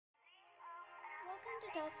Welcome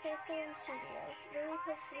to Doll Space Sewing Studios, where we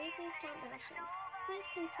post weekly stop motions. Please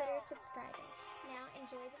consider subscribing. Now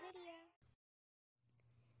enjoy the video.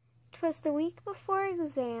 'Twas the week before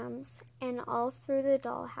exams, and all through the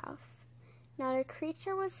dollhouse not a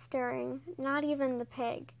creature was stirring, not even the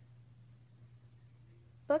pig.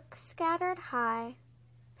 Books scattered high,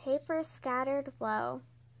 papers scattered low,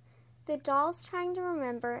 the dolls trying to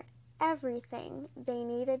remember everything they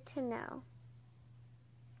needed to know.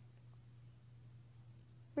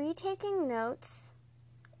 Retaking notes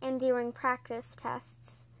and doing practice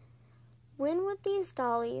tests. When would these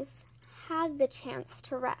dollies have the chance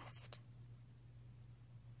to rest?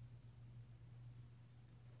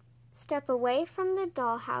 Step away from the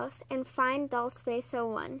dollhouse and find Doll Space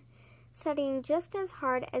 01, studying just as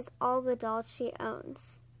hard as all the dolls she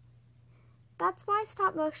owns. That's why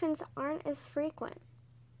stop motions aren't as frequent.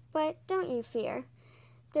 But don't you fear.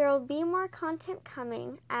 There will be more content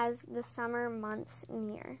coming as the summer months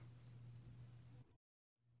near.